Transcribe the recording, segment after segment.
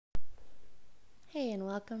and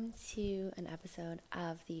welcome to an episode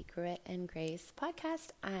of the Grit and Grace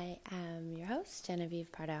podcast. I am your host,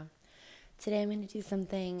 Genevieve Pardo. Today I'm going to do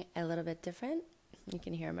something a little bit different. You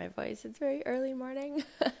can hear my voice. It's very early morning.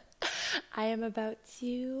 I am about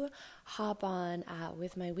to hop on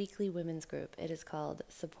with my weekly women's group. It is called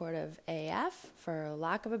Supportive AF, for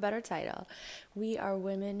lack of a better title. We are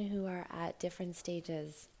women who are at different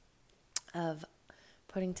stages of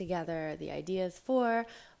putting together the ideas for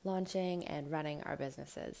launching and running our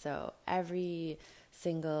businesses. So every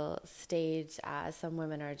single stage, some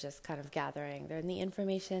women are just kind of gathering. They're in the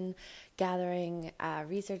information gathering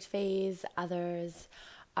research phase. Others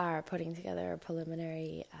are putting together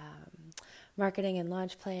preliminary marketing and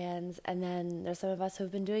launch plans. And then there's some of us who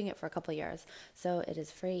have been doing it for a couple of years. So it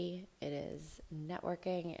is free. It is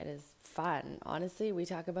networking. It is fun. Honestly, we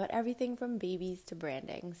talk about everything from babies to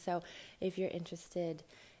branding. So if you're interested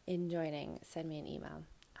in joining, send me an email.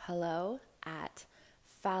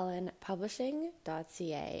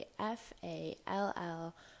 hello@fallonpublishing.ca,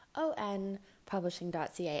 FALLON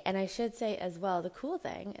publishing.ca. And I should say as well, the cool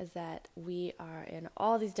thing is that we are in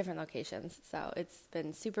all these different locations, so it's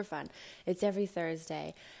been super fun. It's every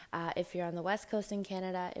Thursday. If you're on the West Coast in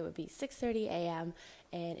Canada, it would be 6:30 a.m.,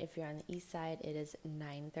 and if you're on the East Side, it is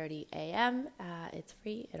 9:30 a.m. It's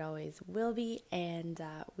free. It always will be, and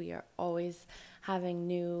we are always having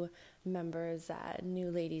new members, new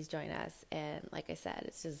ladies join us, and like I said,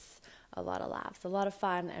 it's just a lot of laughs, a lot of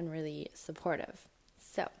fun, and really supportive.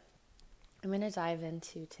 So I'm going to dive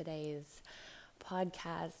into today's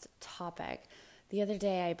podcast topic. The other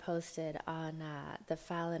day I posted on the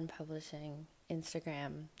Fallon Publishing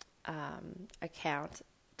Instagram account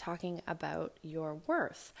talking about your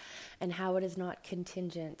worth and how it is not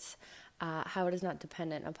contingent, how it is not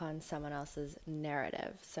dependent upon someone else's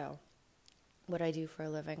narrative. So what I do for a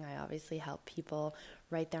living, I obviously help people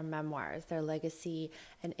write their memoirs, their legacy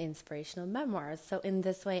and inspirational memoirs. So in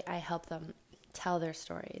this way, I help them tell their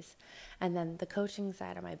stories. And then the coaching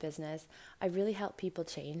side of my business, I really help people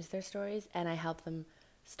change their stories and I help them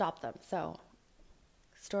stop them. So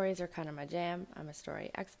stories are kind of my jam. I'm a story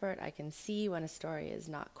expert. I can see when a story is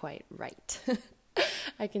not quite right.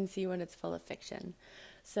 I can see when it's full of fiction.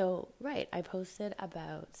 So, I posted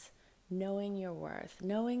about knowing your worth,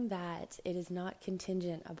 knowing that it is not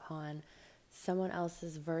contingent upon someone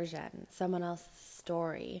else's version, someone else's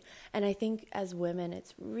story. And I think as women,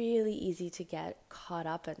 it's really easy to get caught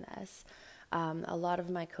up in this. A lot of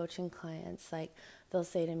my coaching clients, they'll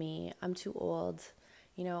say to me, I'm too old,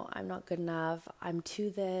 I'm not good enough, I'm too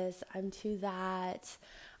this, I'm too that,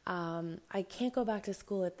 I can't go back to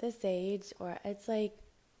school at this age, or it's like,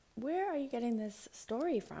 where are you getting this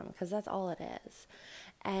story from? Because that's all it is.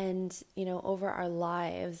 And, over our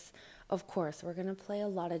lives, of course, we're going to play a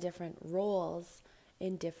lot of different roles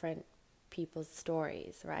in different people's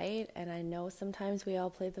stories, right? And I know sometimes we all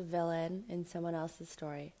play the villain in someone else's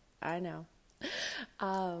story. I know.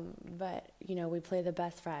 But, we play the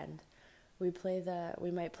best friend. We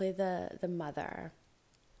might play the mother.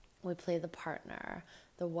 We play the partner,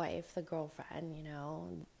 the wife, the girlfriend,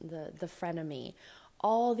 the frenemy,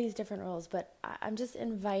 all these different roles. But I'm just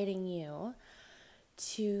inviting you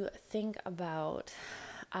to think about,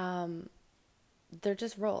 they're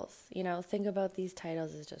just roles, think about these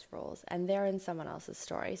titles as just roles, and they're in someone else's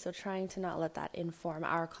story. So trying to not let that inform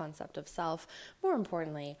our concept of self, more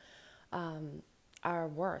importantly, our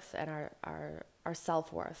worth and our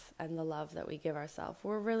self-worth and the love that we give ourselves.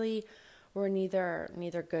 We're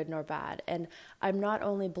neither good nor bad. And I'm not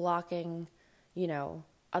only blocking,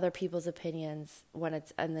 other people's opinions when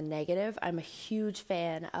it's in the negative. I'm a huge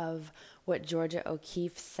fan of what Georgia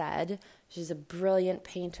O'Keeffe said. She's a brilliant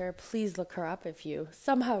painter. Please look her up if you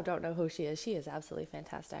somehow don't know who she is. She is absolutely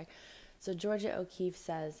fantastic. So Georgia O'Keeffe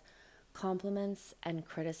says, compliments and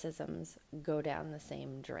criticisms go down the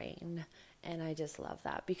same drain. And I just love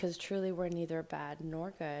that, because truly we're neither bad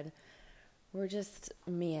nor good. We're just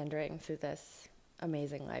meandering through this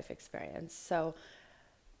amazing life experience. So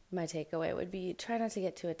my takeaway would be, try not to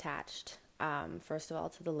get too attached, first of all,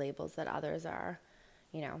 to the labels that others are,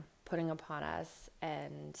 putting upon us.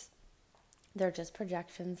 And they're just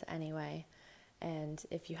projections anyway. And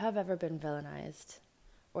if you have ever been villainized,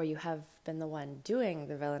 or you have been the one doing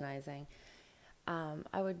the villainizing,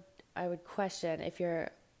 I would question, if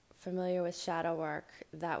you're familiar with shadow work,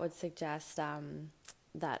 that would suggest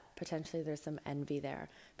that potentially there's some envy there,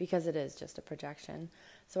 because it is just a projection.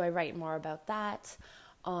 So I write more about that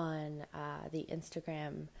on the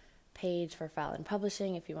Instagram page for Fallon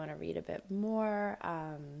Publishing if you want to read a bit more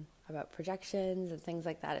about projections and things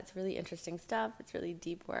like that. It's really interesting stuff. It's really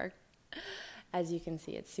deep work. As you can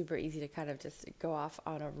see, it's super easy to kind of just go off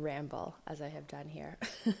on a ramble, as I have done here.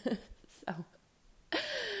 So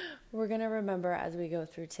we're going to remember as we go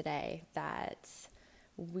through today that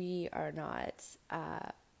we are not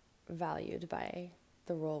valued by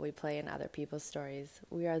the role we play in other people's stories.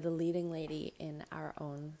 We are the leading lady in our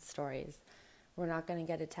own stories. We're not going to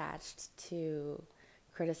get attached to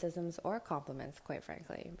criticisms or compliments, quite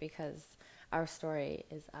frankly, because our story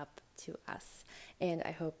is up to us. And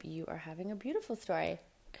I hope you are having a beautiful story.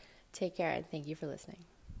 Take care, and thank you for listening.